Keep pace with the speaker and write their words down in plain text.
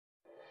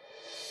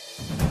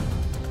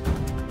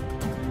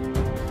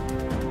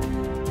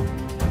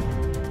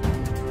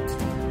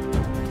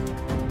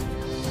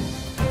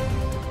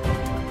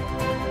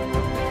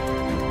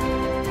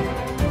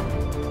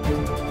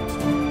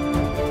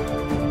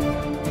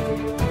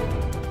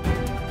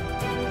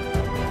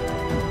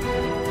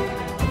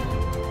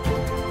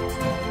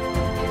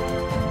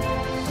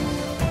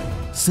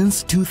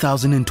Since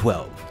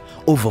 2012,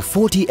 over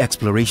 40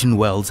 exploration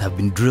wells have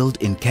been drilled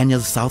in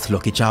Kenya's South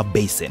Lokichar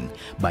Basin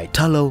by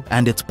Tullow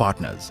and its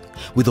partners,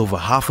 with over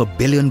 500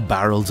 million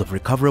barrels of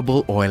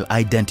recoverable oil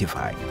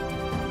identified.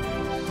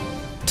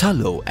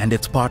 Tullow and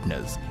its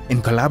partners,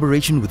 in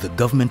collaboration with the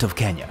government of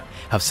Kenya,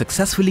 have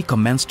successfully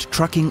commenced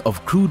trucking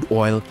of crude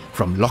oil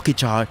from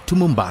Lokichar to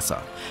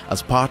Mombasa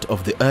as part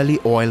of the Early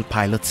Oil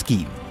Pilot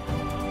Scheme.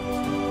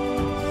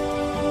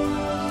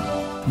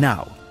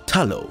 Now,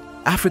 Tullow,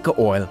 Africa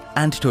Oil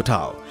and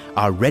Total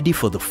are ready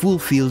for the full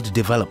field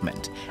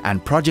development,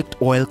 and Project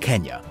Oil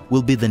Kenya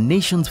will be the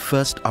nation's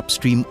first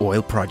upstream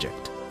oil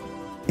project.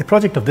 A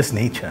project of this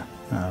nature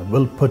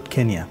will put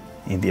Kenya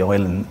in the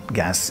oil and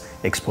gas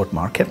export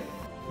market.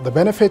 The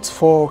benefits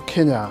for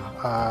Kenya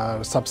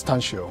are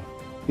substantial.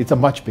 It's a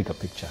much bigger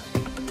picture.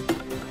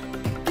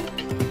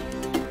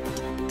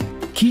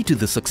 Key to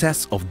the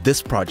success of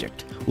this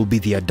project will be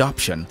the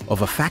adoption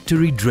of a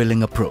factory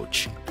drilling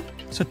approach.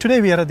 So today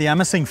we are at the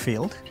Amasing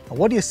field.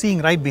 What you're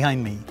seeing right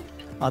behind me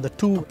are the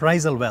two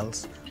appraisal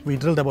wells we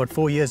drilled about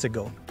 4 years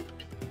ago.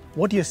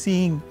 What you're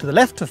seeing to the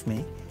left of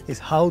me is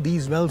how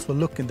these wells will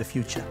look in the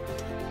future.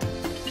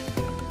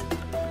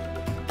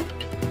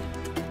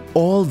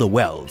 All the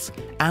wells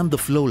and the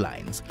flow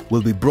lines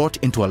will be brought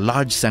into a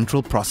large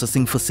central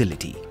processing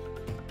facility.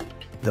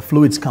 The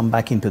fluids come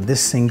back into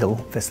this single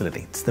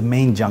facility. It's the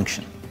main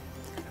junction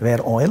where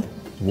oil,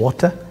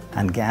 water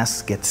and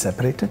gas get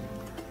separated.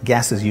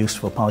 Gas is used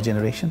for power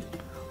generation.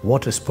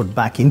 Water is put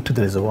back into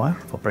the reservoir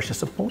for pressure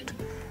support,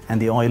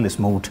 and the oil is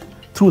moved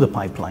through the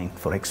pipeline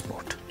for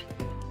export.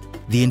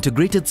 The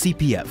integrated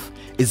CPF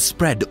is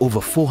spread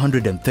over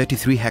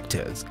 433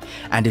 hectares,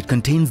 and it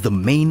contains the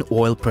main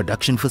oil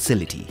production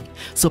facility,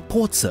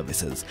 support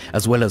services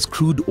as well as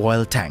crude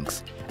oil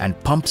tanks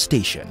and pump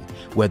station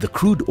where the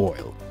crude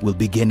oil will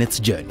begin its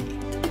journey.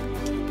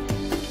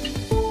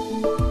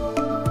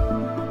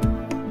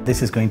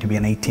 This is going to be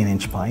an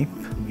 18-inch pipe.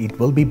 It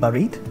will be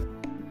buried.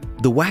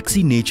 The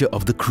waxy nature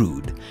of the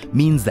crude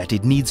means that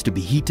it needs to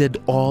be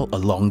heated all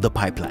along the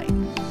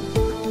pipeline.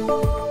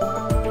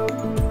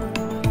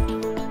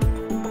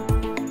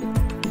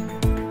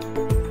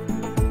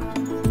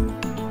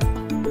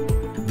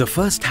 The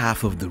first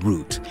half of the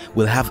route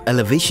will have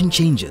elevation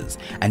changes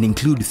and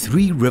include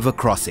 3 river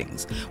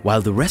crossings,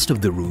 while the rest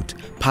of the route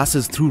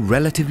passes through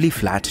relatively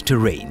flat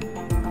terrain.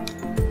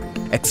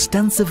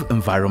 Extensive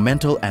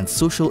environmental and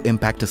social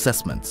impact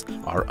assessments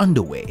are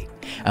underway,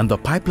 and the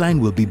pipeline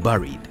will be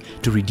buried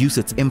to reduce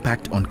its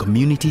impact on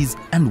communities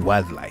and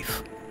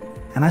wildlife.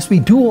 And as we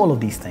do all of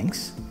these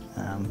things,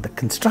 the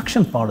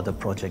construction part of the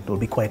project will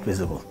be quite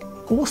visible.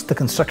 Post the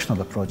construction of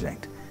the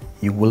project,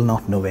 you will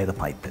not know where the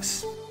pipe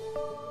is.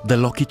 The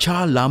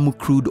Lokichar-Lamu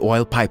crude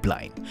oil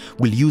pipeline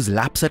will use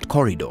Lapset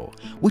Corridor,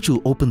 which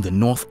will open the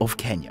north of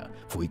Kenya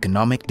for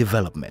economic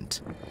development.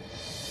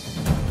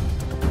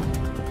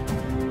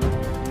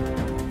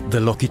 The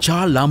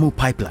Lokichar-Lamu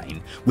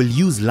pipeline will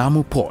use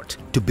Lamu Port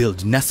to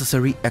build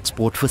necessary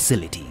export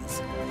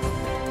facilities.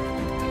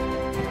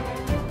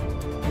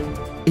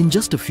 In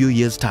just a few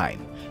years' time,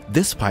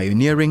 this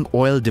pioneering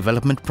oil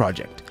development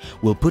project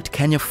will put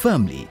Kenya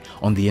firmly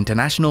on the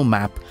international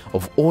map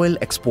of oil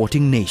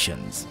exporting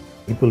nations.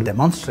 It will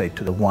demonstrate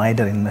to the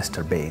wider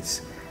investor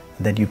base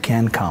that you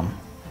can come,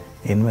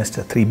 invest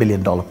a $3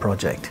 billion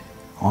project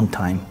on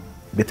time,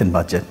 within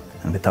budget,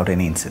 and without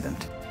any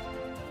incident.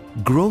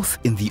 Growth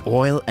in the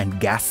oil and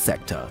gas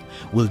sector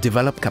will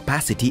develop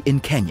capacity in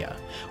Kenya,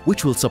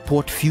 which will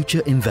support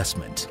future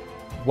investment.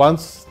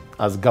 Once,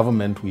 as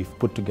government, we've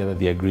put together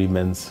the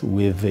agreements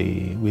with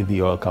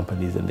the oil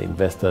companies and the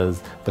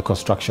investors, the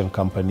construction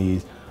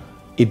companies,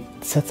 it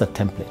sets a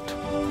template.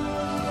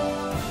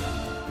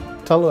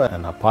 Tullow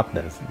and our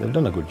partners, they've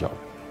done a good job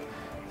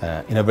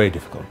in a very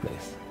difficult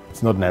place.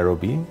 It's not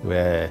Nairobi,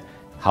 where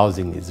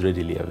housing is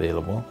readily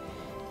available.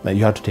 Now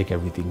you have to take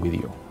everything with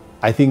you.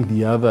 I think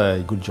the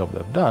other good job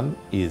they've done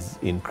is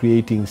in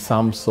creating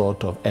some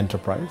sort of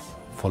enterprise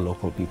for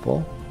local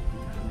people.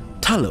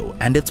 Tullow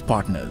and its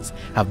partners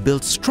have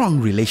built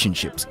strong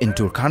relationships in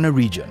Turkana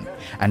region,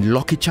 and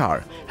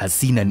Lokichar has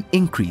seen an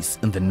increase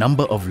in the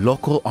number of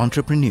local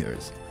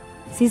entrepreneurs.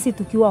 Sisi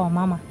tukiwa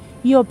wamama,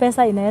 hiyo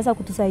pesa inaweza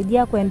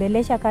kutusaidia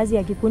kuendelesha kazi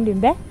ya kikundi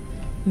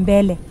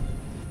mbele.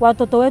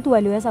 Watoto wetu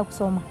waliweza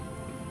kusoma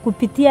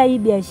kupitia hii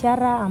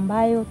biashara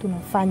ambayo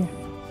tunafanya.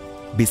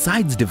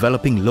 Besides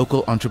developing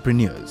local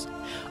entrepreneurs,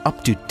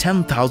 up to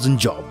 10,000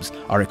 jobs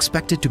are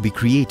expected to be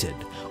created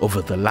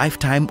over the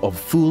lifetime of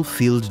full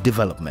field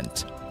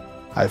development.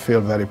 I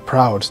feel very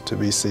proud to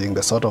be seeing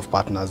the sort of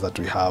partners that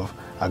we have,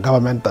 a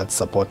government that's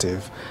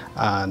supportive,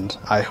 and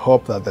I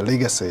hope that the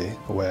legacy,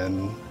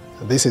 when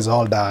This is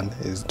all done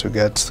is to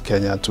get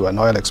Kenya to an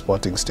oil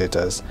exporting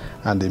status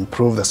and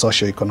improve the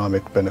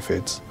socio-economic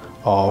benefits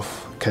of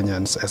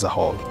Kenyans as a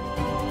whole.